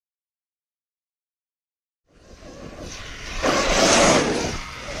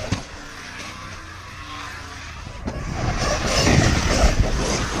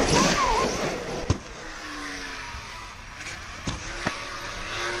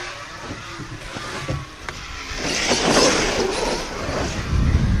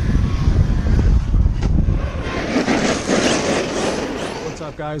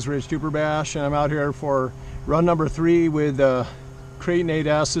guys? Rich Duper Bash, and I'm out here for run number 3 with Kraton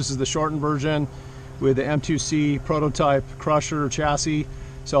 8S. This is the shortened version with the M2C prototype Crusher chassis.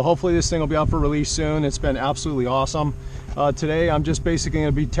 So hopefully this thing will be up for release soon. It's been absolutely awesome. Today I'm just basically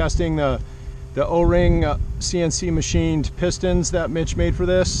going to be testing the O-ring CNC machined pistons that Mitch made for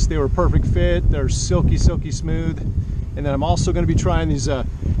this. They were perfect fit. They're silky smooth. And then I'm also going to be trying these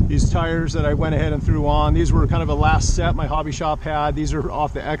tires that I went ahead and threw on. These were kind of a last set my hobby shop had. These are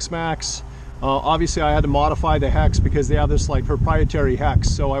off the XMaxx. Obviously I had to modify the hex because they have this like proprietary hex.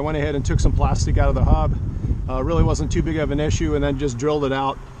 So I went ahead and took some plastic out of the hub. Really wasn't too big of an issue, and then just drilled it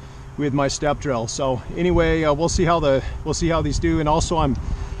out with my step drill. So anyway, we'll see how these do. And also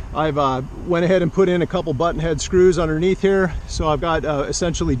I've went ahead and put in a couple button head screws underneath here. So I've got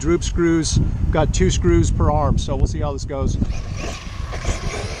essentially droop screws. Got 2 screws per arm. So we'll see how this goes.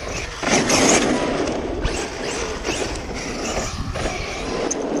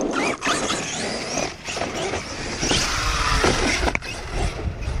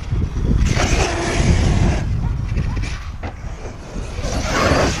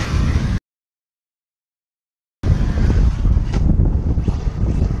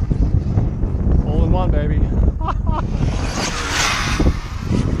 Baby.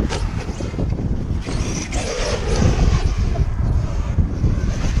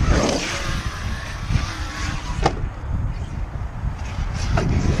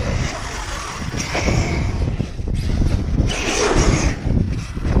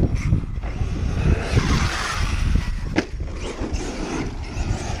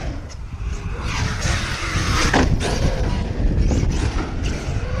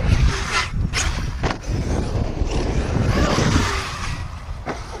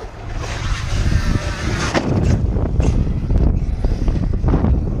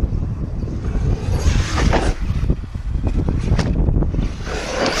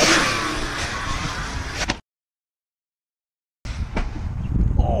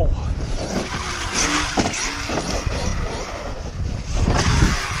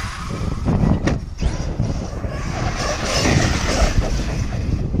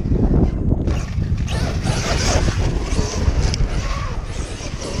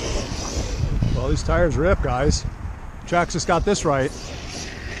 These tires rip, guys. Trax just got this right.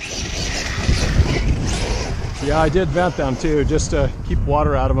 Yeah, I did vent them too, just to keep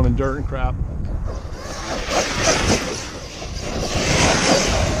water out of them and dirt and crap.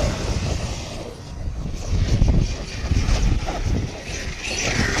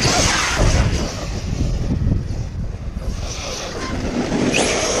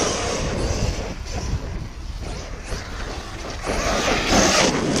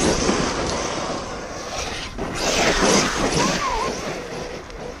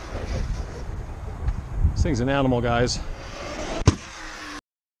 This thing's an animal, guys.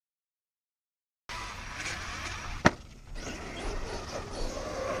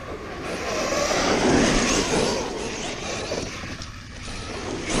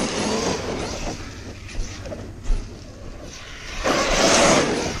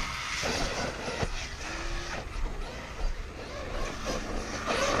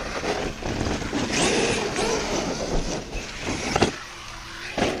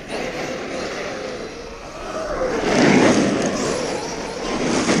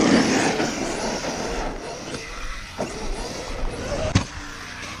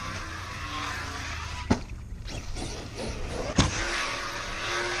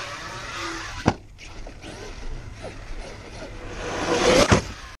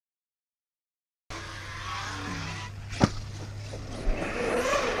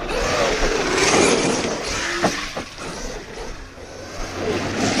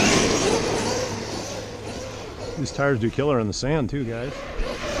 These tires do killer in the sand too, guys.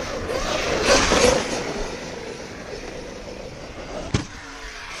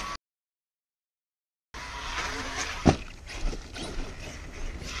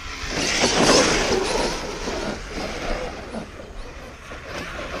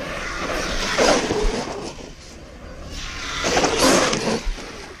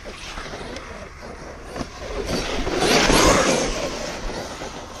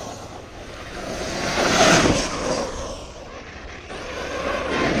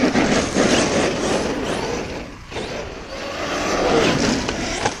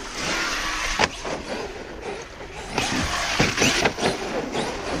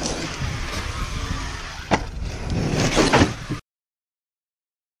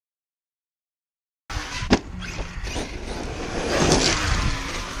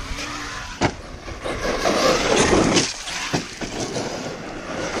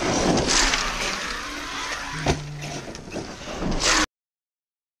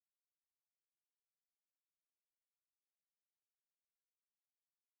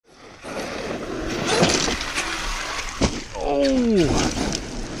 All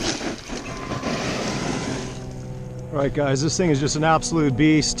right, guys, this thing is just an absolute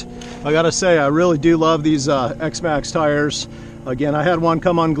beast. I gotta say, I really do love these XMaxx tires. Again, I had one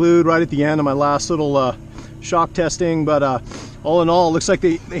come unglued right at the end of my last little shock testing, but all in all, it looks like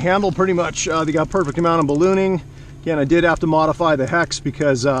they handle pretty much, they got perfect amount of ballooning. Again, I did have to modify the hex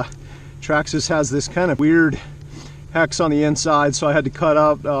because Traxxas has this kind of weird hex on the inside, so I had to cut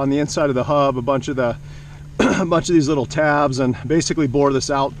out on the inside of the hub a bunch of these little tabs and basically bore this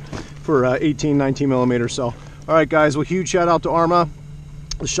out for 18, 19 millimeters. So, all right, guys, well, huge shout out to ARRMA.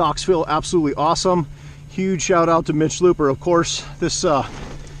 The shocks feel absolutely awesome. Huge shout out to Mitch Looper. Of course, this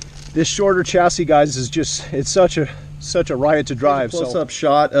shorter chassis, guys, is just, it's such a riot to drive. Close-up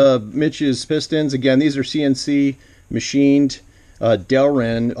shot of Mitch's pistons. Again, these are CNC machined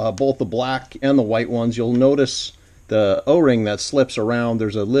Delrin, both the black and the white ones. You'll notice the O-ring that slips around.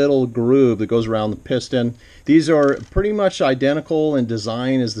 There's a little groove that goes around the piston. These are pretty much identical in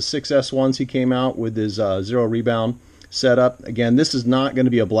design as the 6S ones he came out with his zero rebound setup. Again, this is not going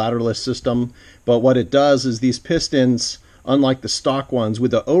to be a bladderless system, but what it does is these pistons, unlike the stock ones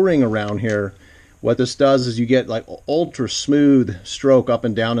with the O-ring around here, what this does is you get like ultra smooth stroke up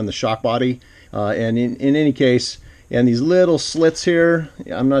and down in the shock body. And in any case, and these little slits here,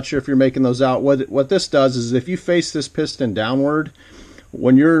 I'm not sure if you're making those out. What this does is if you face this piston downward,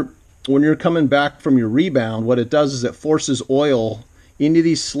 when you're coming back from your rebound, what it does is it forces oil into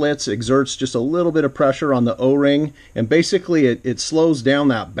these slits, exerts just a little bit of pressure on the O-ring, and basically it slows down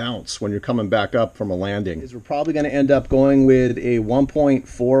that bounce when you're coming back up from a landing. We're probably going to end up going with a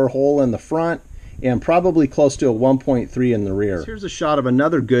 1.4 hole in the front and probably close to a 1.3 in the rear. Here's a shot of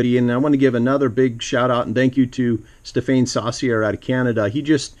another goodie, and I want to give another big shout out and thank you to Stéphane Saucier out of Canada. He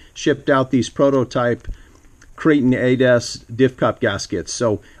just shipped out these prototype Kraton ADS diff cup gaskets.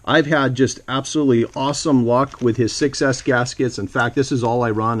 So I've had just absolutely awesome luck with his 6S gaskets. In fact, this is all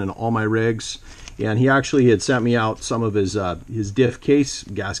I run in all my rigs. And he actually had sent me out some of his diff case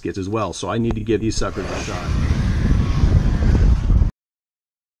gaskets as well. So I need to give these suckers a shot.